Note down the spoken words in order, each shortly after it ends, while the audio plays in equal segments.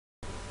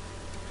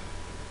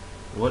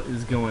What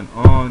is going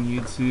on,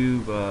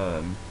 YouTube?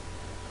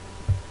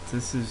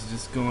 This is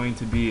just going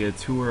to be a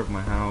tour of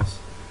my house.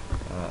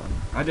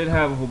 I did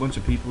have a whole bunch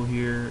of people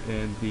here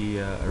in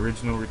the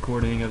original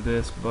recording of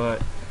this,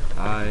 but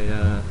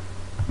I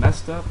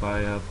messed up.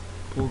 I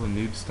pulled a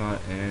noob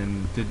stunt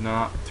and did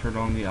not turn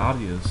on the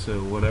audio, so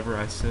whatever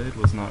I said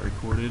was not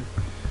recorded.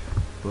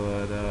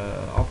 But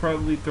I'll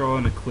probably throw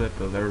in a clip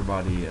of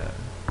everybody.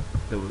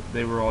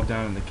 They were all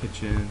down in the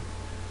kitchen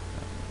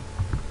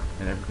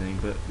and everything,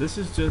 but this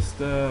is just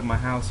my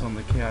house on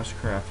the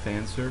KaoshKraft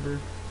fan server.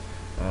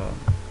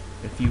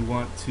 If you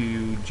want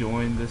to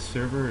join this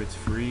server, it's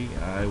free.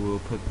 I will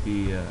put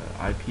the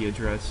IP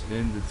address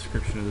in the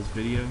description of this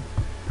video.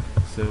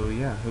 So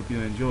yeah, hope you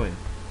enjoy it.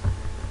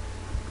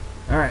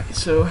 Alright,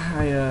 so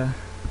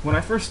when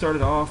I first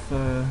started off,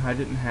 I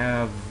didn't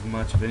have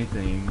much of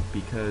anything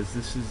because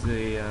this is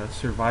a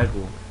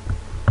survival.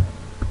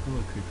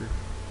 Hello, creeper.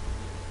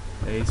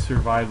 A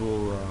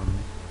survival.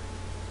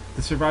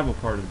 The survival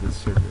part of this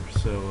server,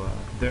 so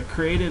the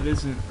creative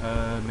isn't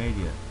made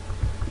yet.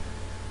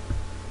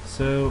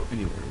 So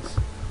anyways,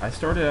 I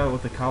started out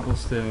with a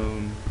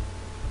cobblestone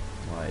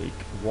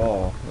like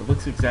wall. It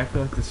looks exactly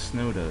like the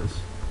snow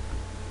does.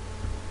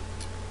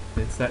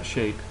 It's that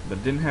shape, but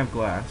it didn't have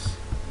glass,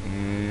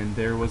 and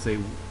there was a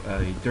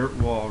dirt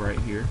wall right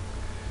here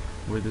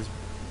where this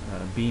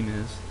beam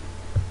is.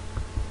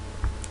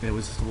 It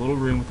was just a little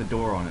room with a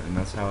door on it, and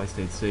that's how I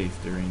stayed safe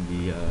during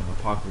the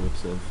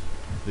apocalypse of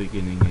the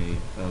beginning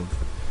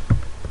of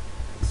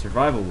the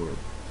survival world.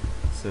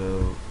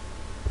 So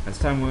as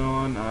time went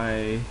on,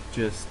 I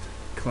just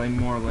claimed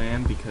more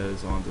land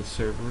because on the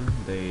server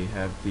they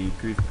have the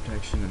grief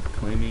protection of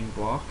claiming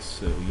blocks,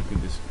 so you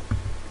can just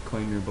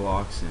claim your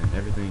blocks and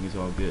everything is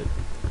all good.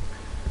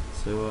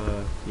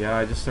 So yeah,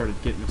 I just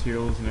started getting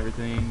materials and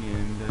everything,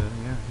 and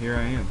yeah, here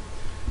I am.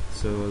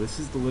 So this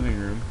is the living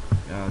room.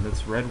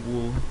 That's red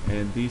wool,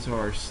 and these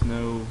are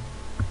snow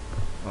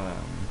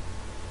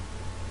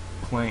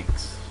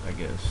planks, I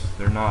guess.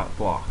 They're not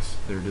blocks.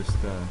 They're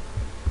just the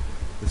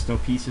snow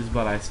pieces,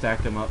 but I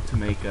stacked them up to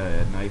make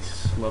a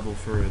nice level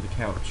for the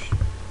couch.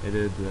 I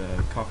did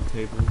the coffee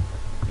table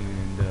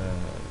and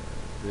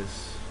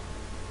this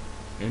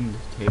end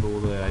table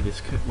that I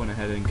just went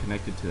ahead and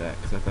connected to that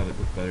because I thought it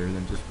looked better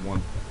than just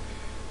one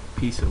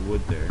piece of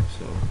wood there.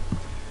 So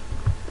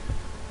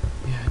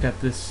yeah, I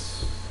got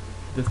this.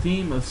 The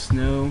theme of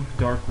snow,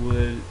 dark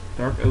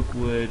oak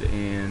wood,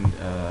 and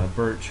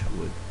birch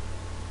wood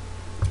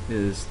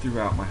is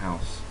throughout my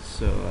house.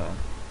 So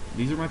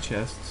these are my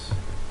chests.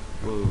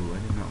 Whoa, I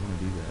did not want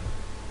to do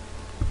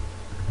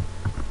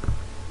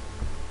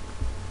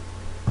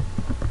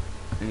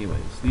that.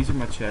 Anyways, these are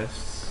my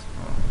chests.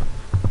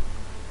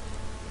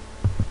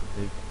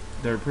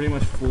 They're pretty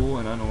much full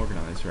and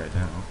unorganized right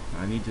now.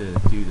 I need to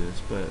do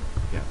this, but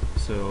yeah,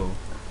 so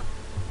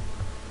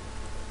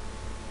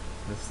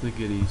that's the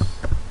goodies.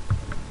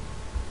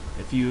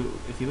 If you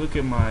look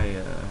at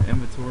my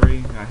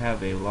inventory, I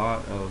have a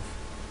lot of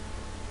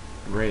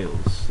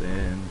rails,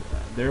 and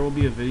there will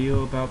be a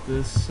video about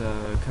this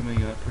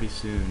coming up pretty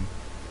soon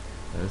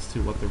as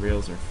to what the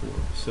rails are for.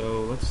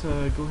 So let's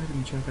go ahead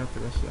and check out the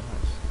rest of the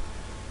house.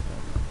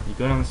 You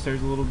go down the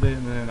stairs a little bit,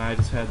 and then I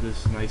just had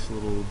this nice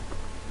little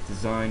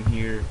design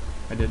here.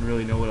 I didn't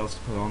really know what else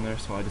to put on there,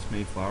 so I just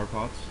made flower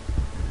pots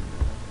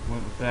and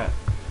went with that.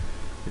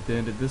 At the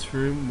end of this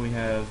room, we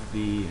have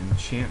the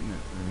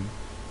enchantment room.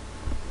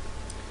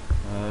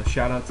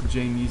 Shout out to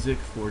J Music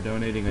for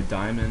donating a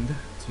diamond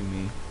to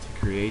me to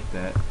create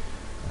that.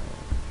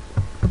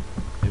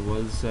 It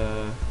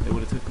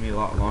would have took me a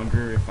lot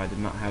longer if I did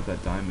not have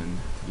that diamond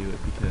to do it,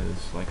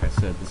 because like I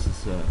said, this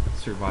is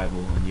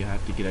survival and you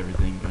have to get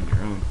everything on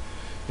your own.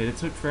 And it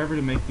took forever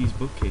to make these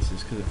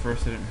bookcases because at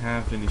first I didn't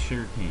have any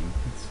sugarcane,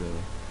 so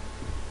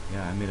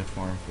yeah, I made a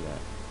farm for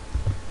that.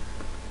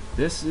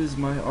 This is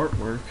my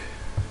artwork.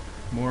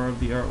 More of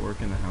the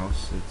artwork in the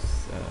house.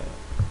 It's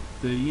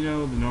the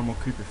normal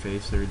creeper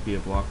face. There would be a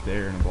block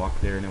there and a block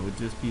there, and it would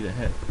just be the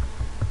head.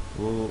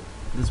 Well,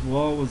 this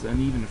wall was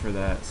uneven for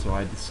that, so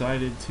I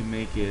decided to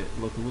make it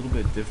look a little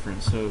bit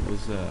different. So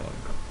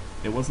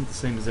it wasn't the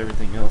same as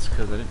everything else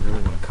because I didn't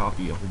really want to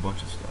copy a whole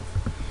bunch of stuff.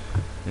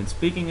 And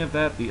speaking of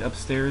that, the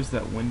upstairs,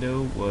 that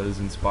window was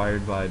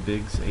inspired by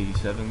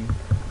Biggs87.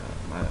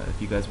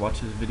 If you guys watch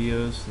his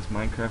videos, his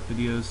Minecraft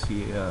videos,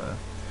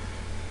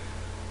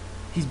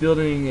 he's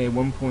building a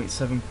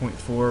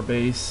 1.7.4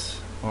 base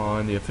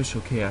on the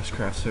official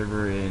KaoshKraft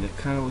server, and it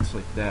kind of looks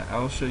like that.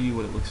 I'll show you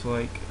what it looks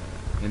like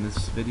in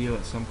this video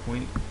at some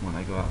point when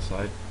I go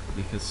outside,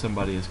 because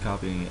somebody is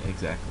copying it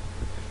exactly.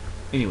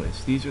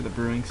 Anyways, these are the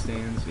brewing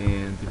stands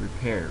and the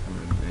repair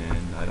room,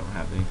 and I don't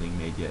have anything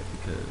made yet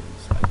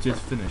because I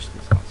just finished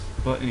this house.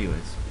 But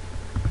anyways,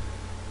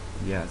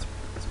 yeah, it's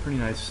a pretty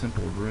nice,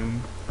 simple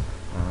room.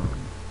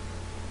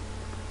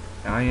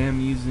 I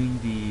am using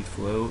the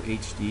Flow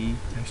HD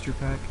texture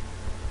pack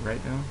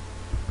right now,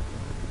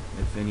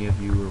 if any of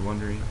you were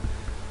wondering.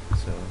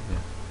 So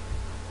yeah,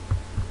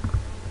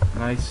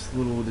 nice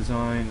little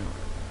design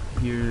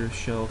here,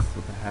 shelf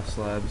with the half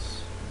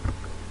slabs.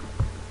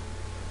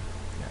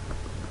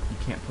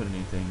 can't put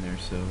anything there,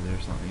 so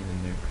there's not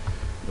anything there.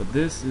 But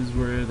this is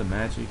where the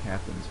magic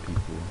happens,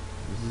 people.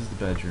 This is the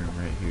bedroom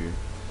right here.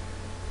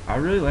 I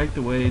really like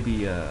the way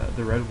the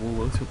red wool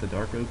looks with the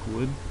dark oak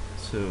wood,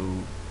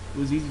 so it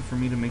was easy for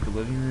me to make the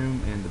living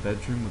room and the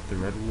bedroom with the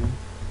red wool.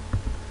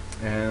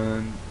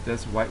 And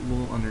that's white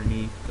wool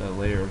underneath a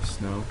layer of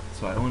snow,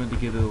 so I wanted to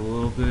give it a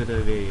little bit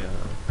of a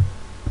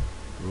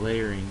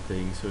layering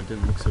thing so it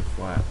didn't look so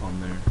flat on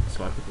there.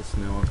 So I put the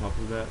snow on top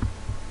of that,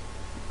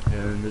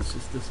 and it's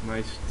just this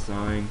nice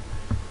design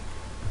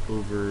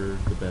over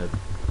the bed.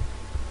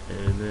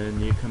 And then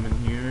you come in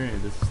here,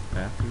 and this is the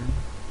bathroom.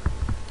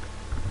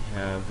 You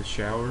have the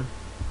shower,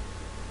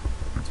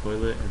 the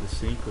toilet, and the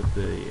sink with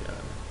the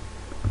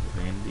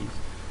vanities.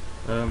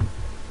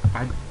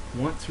 I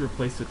want to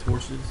replace the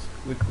torches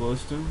with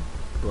glowstone,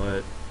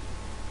 but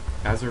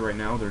as of right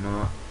now they're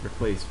not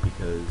replaced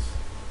because,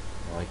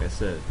 like I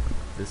said,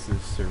 this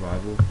is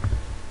survival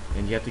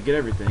and you have to get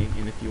everything,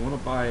 and if you want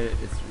to buy it,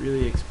 it's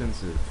really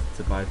expensive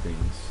to buy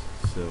things,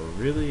 so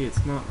really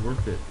it's not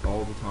worth it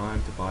all the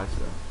time to buy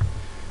stuff.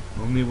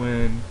 Only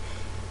when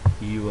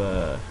you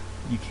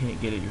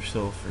can't get it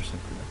yourself or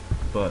something.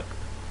 But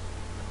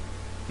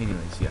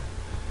anyways, yeah,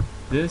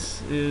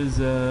 this is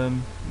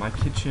my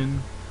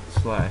kitchen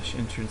slash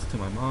entrance to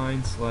my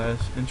mine slash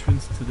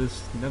entrance to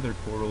this nether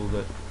portal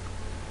that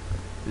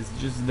is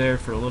just there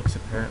for looks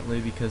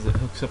apparently because it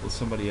hooks up with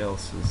somebody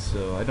else's,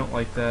 so I don't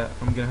like that.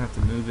 I'm gonna have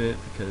to move it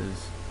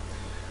because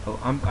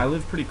I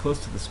live pretty close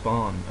to the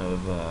spawn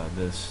of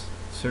this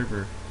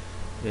server,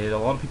 and a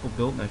lot of people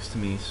built next to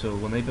me, so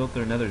when they built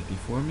their nethers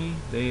before me,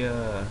 they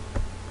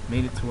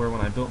made it to where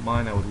when I built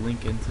mine I would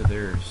link into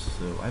theirs,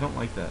 so I don't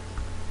like that.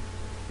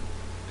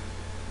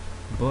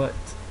 But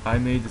I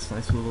made this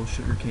nice little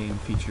sugarcane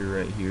feature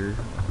right here,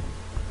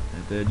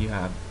 and then you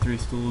have 3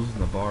 stools in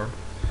the bar,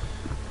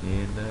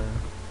 and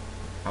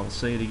I will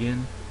say it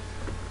again,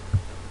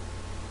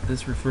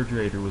 this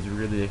refrigerator was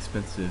really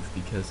expensive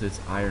because it's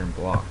iron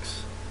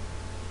blocks,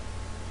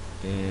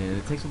 and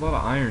it takes a lot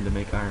of iron to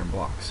make iron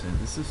blocks, and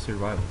this is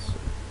survival, so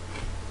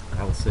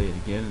I will say it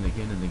again and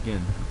again and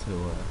again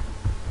until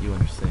you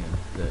understand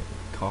that it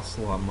costs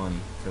a lot of money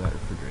for that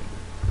refrigerator.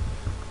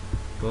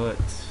 But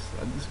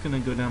I'm just gonna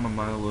go down my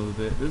mine a little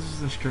bit. This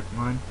is a strip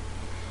mine.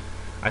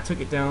 I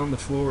took it down, the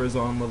floor is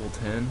on level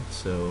 10,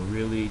 so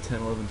really 10,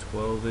 11,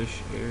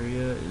 12-ish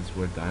area is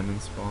where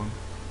diamonds spawn.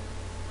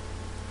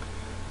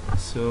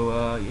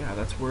 So yeah,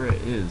 that's where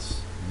it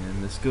is,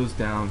 and this goes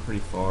down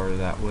pretty far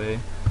that way,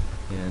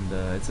 and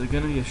it's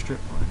gonna be a strip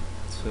mine.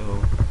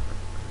 So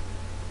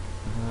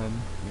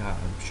yeah,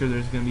 I'm sure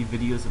there's gonna be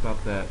videos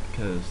about that,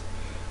 because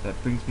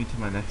that brings me to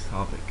my next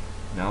topic.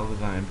 Now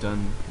that I am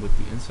done with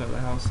the inside of the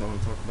house, I want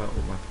to talk about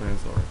what my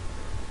plans are.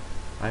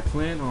 I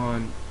plan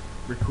on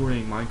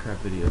recording Minecraft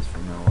videos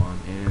from now on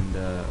and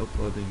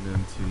uploading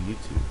them to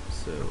YouTube.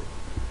 So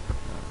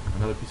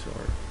another piece of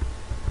art.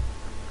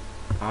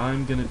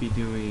 I'm gonna be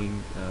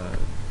doing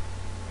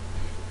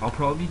I'll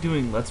probably be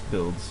doing Let's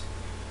Builds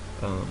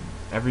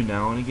every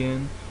now and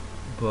again,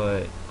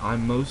 but I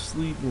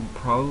mostly will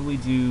probably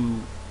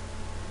do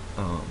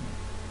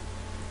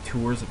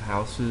tours of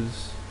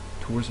houses,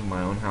 tours of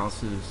my own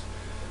houses.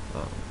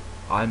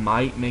 I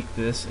might make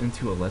this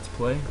into a Let's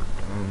Play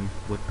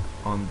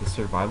on the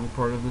survival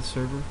part of this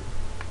server.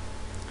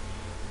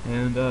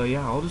 And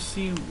yeah, I'll just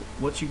see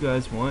what you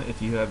guys want.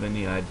 If you have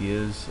any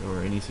ideas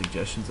or any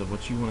suggestions of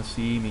what you want to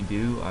see me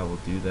do, I will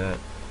do that.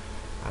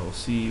 I will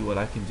see what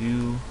I can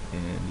do,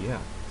 and yeah,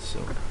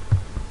 so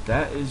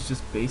that is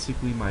just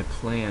basically my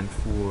plan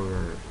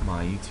for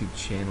my YouTube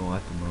channel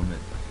at the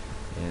moment.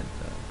 And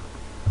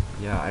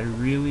yeah, I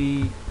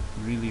really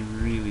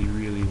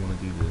want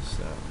to do this.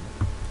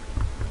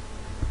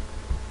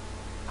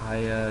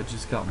 I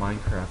just got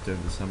Minecraft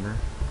over the summer,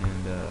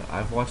 and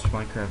I've watched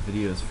Minecraft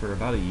videos for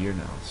about a year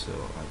now, so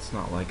it's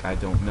not like I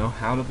don't know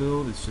how to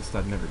build, it's just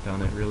I've never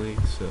done it really.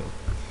 So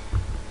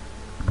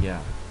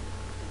yeah,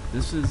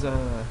 this is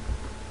a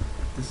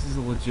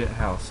legit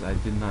house. I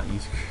did not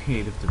use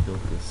creative to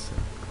build this.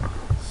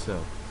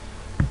 So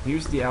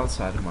here's the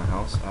outside of my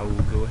house. I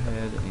will go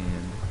ahead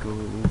and go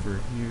over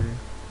here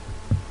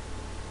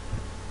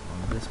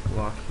on this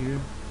block here.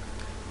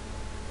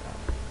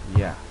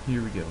 Yeah,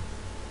 here we go.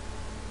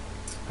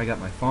 I got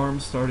my farm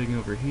starting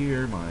over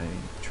here, my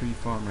tree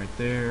farm right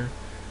there,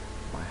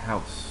 my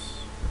house.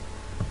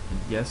 And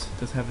yes, it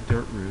does have a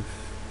dirt roof.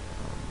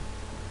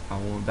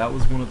 That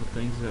was one of the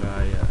things that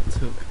I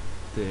took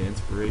the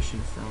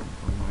inspiration from.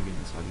 Oh my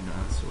goodness, I do not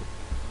have a sword.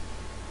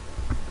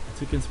 I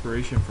took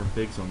inspiration from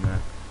Biggs on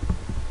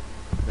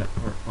that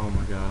part. Oh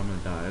my god, I'm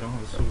gonna die. I don't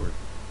have a sword.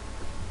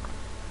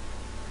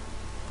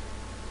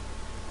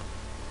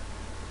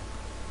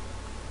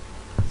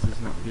 This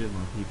is not good,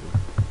 my people.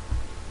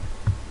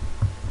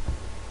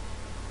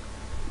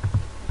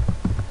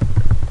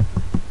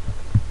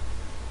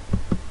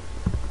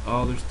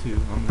 Oh, there's 2.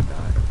 I'm gonna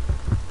die.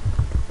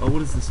 Oh,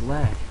 what is this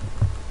lag?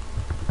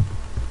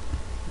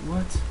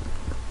 What?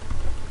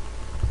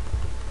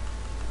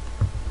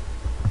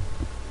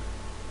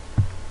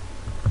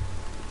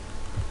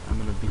 I'm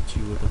gonna beat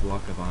you with a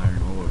block of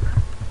iron ore.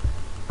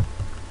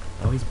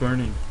 Oh, he's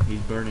burning.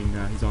 He's burning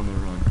now. He's on the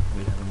run.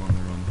 We have him on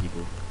the run,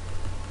 people.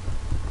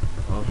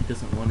 Oh, he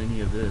doesn't want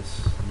any of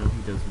this. No,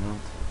 he does not.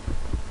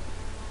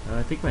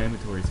 I think my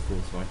inventory is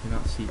full, so I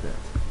cannot see that.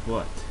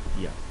 But,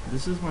 yeah,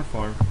 this is my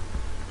farm.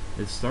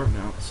 It's starting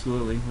out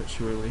slowly but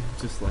surely,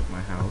 just like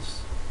my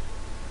house.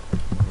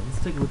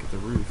 Let's take a look at the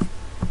roof.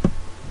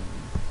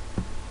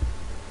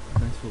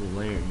 Nice little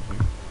layer in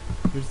here.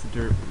 Here's the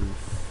dirt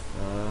roof.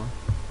 A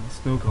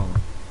snow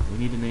column. We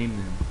need to name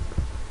them.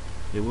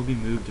 It will be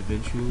moved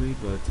eventually,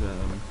 but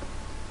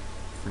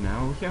for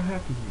now, look how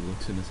happy he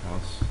looks in his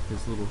house,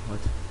 his little hut.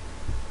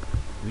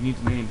 We need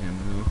to name him,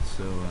 though,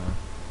 so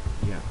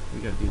yeah,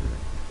 we gotta do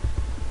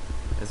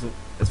that.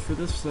 As for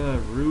this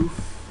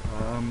roof,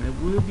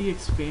 it will be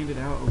expanded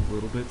out a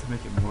little bit to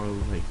make it more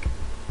like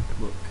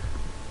look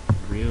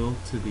real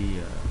to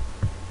the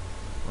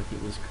like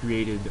it was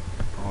created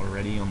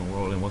already on the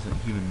world and wasn't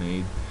human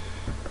made.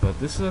 But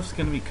this stuff's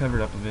gonna be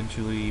covered up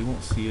eventually. You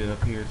won't see it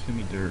up here. It's gonna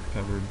be dirt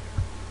covered.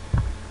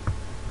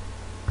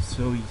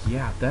 So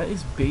yeah, that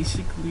is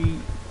basically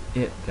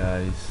it,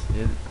 guys.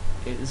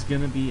 It is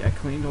gonna be. I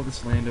claimed all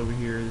this land over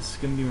here. This is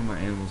gonna be where my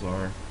animals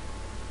are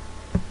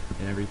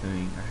and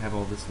everything. I have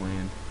all this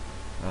land.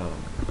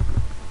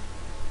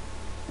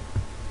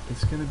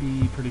 It's gonna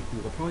be pretty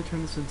cool. I'll probably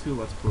turn this into a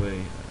let's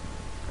play.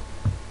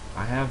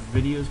 I have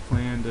videos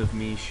planned of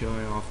me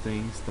showing off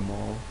things, the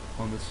mall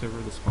on the server,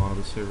 the spawn of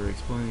the server,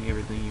 explaining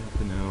everything you have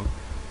to know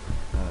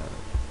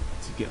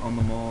to get on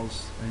the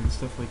malls and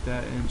stuff like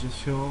that, and just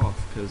show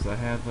off, because I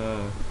have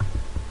a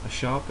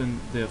shop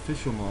in the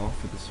official mall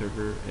for the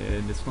server,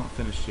 and it's not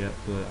finished yet,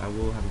 but I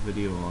will have a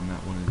video on that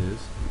when it is.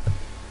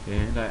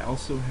 And I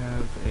also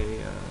have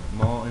a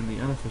mall in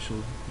the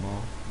unofficial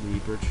mall, the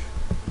Birch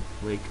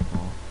Lake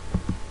Mall.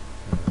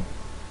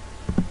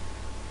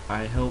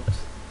 I helped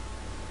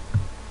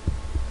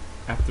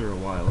after a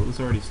while. It was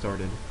already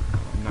started.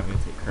 I'm not going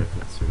to take credit for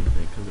this or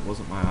anything because it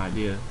wasn't my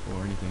idea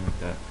or anything like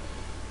that.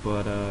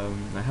 But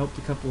I helped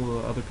a couple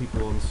of other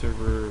people on the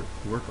server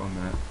work on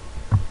that.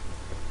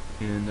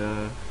 And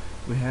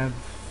we have,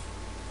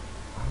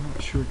 I'm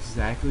not sure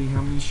exactly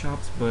how many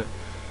shops, but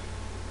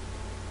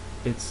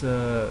it's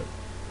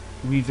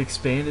we've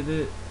expanded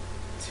it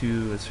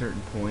to a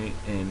certain point,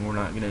 and we're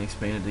not going to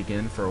expand it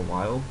again for a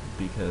while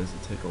because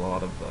it took a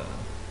lot of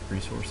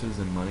resources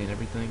and money and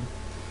everything.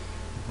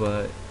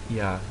 But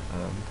yeah,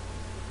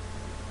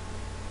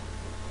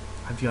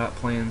 I've got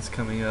plans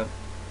coming up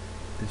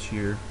this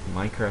year.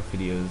 Minecraft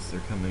videos,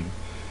 they're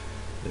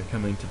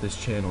coming to this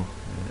channel,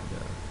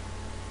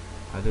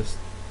 and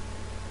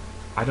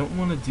I don't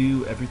want to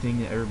do everything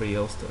that everybody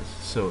else does.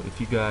 So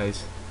if you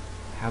guys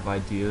have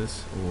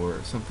ideas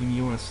or something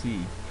you want to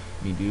see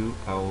me do,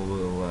 I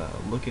will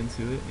look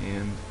into it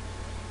and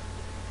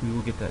we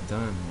will get that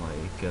done.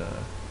 Like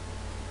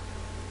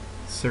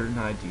certain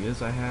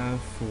ideas I have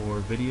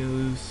for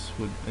videos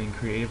and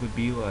creative would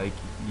be like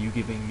you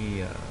giving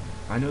me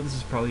I know this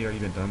has probably already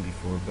been done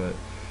before, but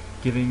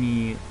giving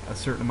me a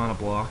certain amount of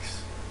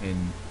blocks,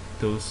 and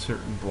those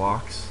certain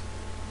blocks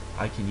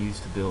I can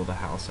use to build a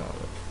house out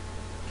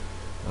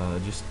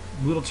of. Just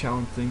little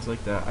challenge things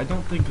like that. I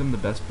don't think I'm the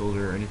best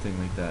builder or anything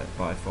like that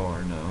by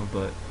far, no,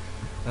 but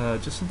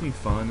just something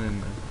fun,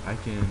 and I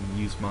can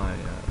use my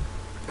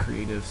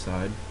creative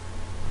side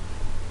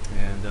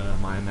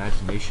and my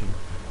imagination,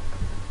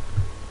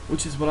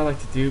 which is what I like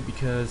to do,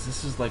 because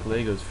this is like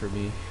Legos for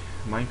me.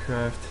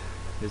 Minecraft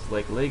is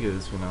like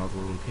Legos when I was a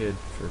little kid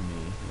for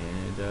me,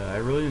 and I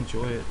really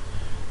enjoy it.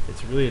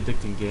 It's a really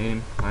addicting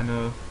game. I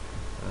know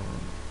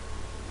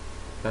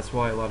that's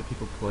why a lot of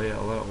people play it,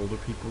 a lot of older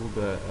people,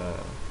 but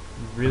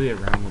really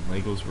around when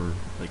Legos were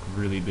like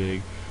really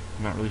big.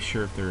 I'm not really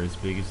sure if they're as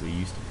big as they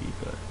used to be,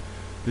 but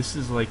this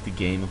is like the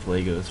game of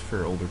Legos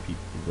for older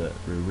people that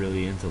were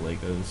really into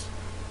Legos.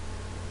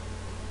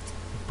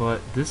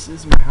 But this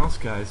is my house,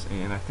 guys,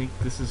 and I think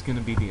this is going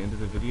to be the end of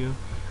the video.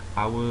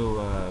 I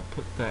will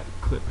put that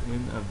clip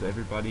in of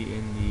everybody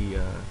in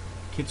the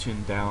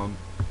kitchen down.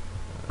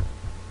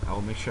 I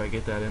will make sure I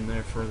get that in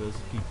there for those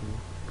people.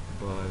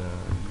 But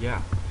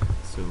yeah,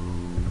 so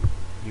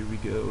here we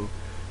go.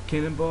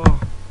 Cannonball!